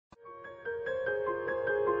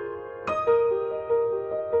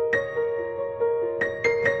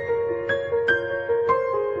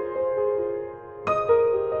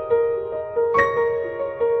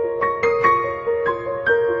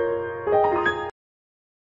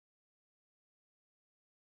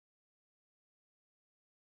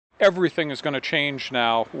everything is going to change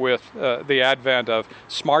now with the advent of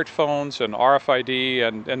smartphones and RFID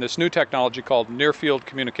and this new technology called near-field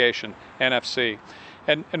communication, NFC.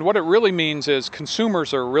 And what it really means is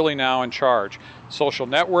consumers are really now in charge. Social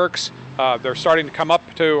networks, they're starting to come up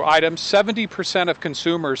to items. 70% of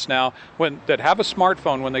consumers now that have a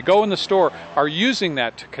smartphone, when they go in the store, are using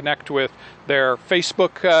that to connect with their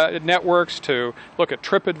Facebook networks, to look at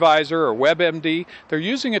TripAdvisor or WebMD. They're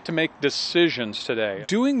using it to make decisions today.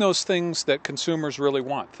 Doing those things that consumers really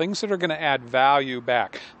want, things that are going to add value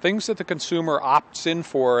back, things that the consumer opts in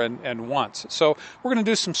for and wants. So we're going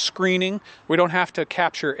to do some screening. We don't have to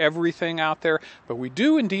capture everything out there, but we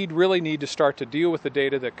do indeed really need to start to deal with the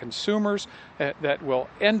data that consumers that will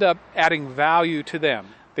end up adding value to them.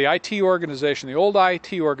 The IT organization, the old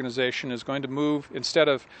IT organization, is going to move, instead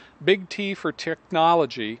of big T for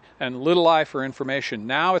technology and little I for information,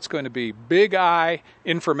 now it's going to be big I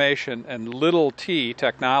information and little T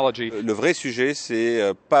technology. Le vrai sujet,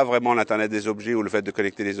 c'est pas vraiment l'Internet des objets ou le fait de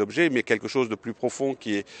connecter les objets, mais quelque chose de plus profond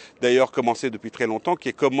qui est d'ailleurs commencé depuis très longtemps, qui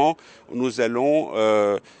est comment nous allons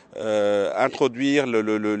introduire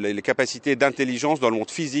les capacités d'intelligence dans le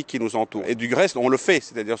monde physique qui nous entoure. Et du reste, on le fait,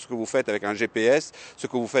 c'est-à-dire ce que vous faites avec un GPS, ce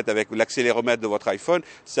que vous faites avec l'accéléromètre de votre iPhone,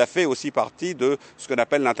 ça fait aussi partie de ce qu'on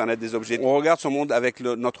appelle l'Internet des objets. On regarde ce monde avec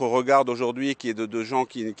notre regard d'aujourd'hui qui est de gens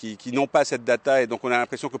qui n'ont pas cette data, et donc on a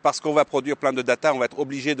l'impression que parce qu'on va produire plein de data, on va être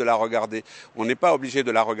obligé de la regarder. On n'est pas obligé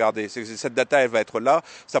de la regarder. Cette data, elle va être là.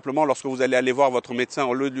 Simplement, lorsque vous allez aller voir votre médecin,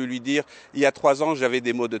 au lieu de lui dire « il y a 3 ans, j'avais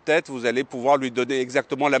des maux de tête », vous allez pouvoir lui donner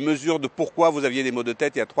exactement la mesure de pourquoi vous aviez des maux de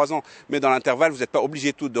tête il y a 3 ans. Mais dans l'intervalle, vous n'êtes pas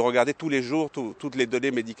obligé de regarder tous les jours toutes les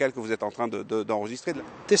données médicales que vous êtes en train d'enregistrer.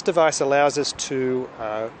 This device allows us to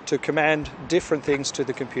command different things to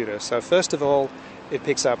the computer. So first of all, it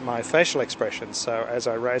picks up my facial expressions. So as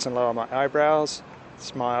I raise and lower my eyebrows,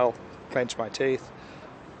 smile, clench my teeth,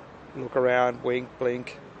 look around, wink,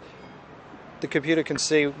 blink, the computer can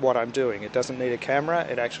see what I'm doing. It doesn't need a camera,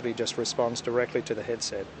 it actually just responds directly to the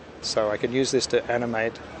headset. So I can use this to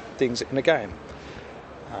animate things in a game.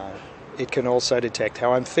 It can also detect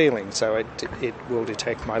how I'm feeling, so it will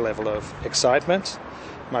detect my level of excitement,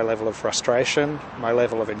 my level of frustration, my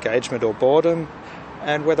level of engagement or boredom,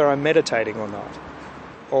 and whether I'm meditating or not,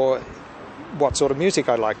 or what sort of music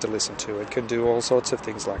I like to listen to. It can do all sorts of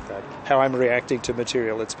things like that, how I'm reacting to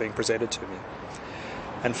material that's being presented to me.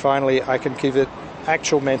 And finally, I can give it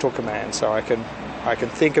actual mental commands, so I can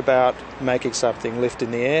think about making something lift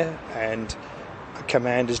in the air, and a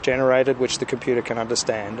command is generated which the computer can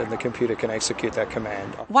understand, and the computer can execute that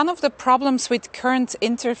command. One of the problems with current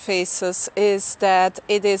interfaces is that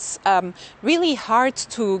it is really hard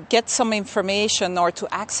to get some information or to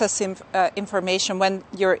access information when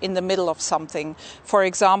you're in the middle of something. For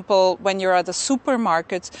example, when you're at a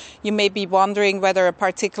supermarket, you may be wondering whether a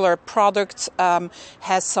particular product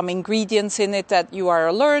has some ingredients in it that you are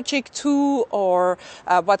allergic to, or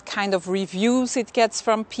what kind of reviews it gets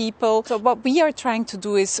from people. So what we are trying to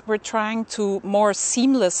do is we're trying to more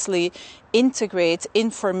seamlessly integrate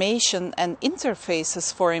information and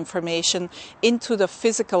interfaces for information into the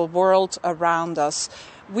physical world around us.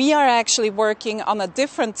 We are actually working on a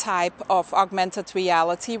different type of augmented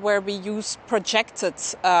reality where we use projected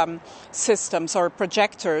systems or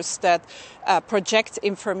projectors that project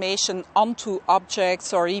information onto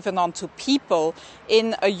objects or even onto people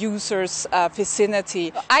in a user's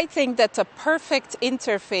vicinity. I think that the perfect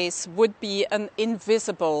interface would be an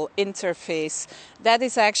invisible interface. That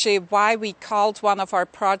is actually why we called one of our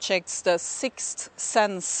projects the Sixth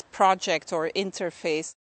Sense project or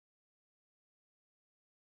interface.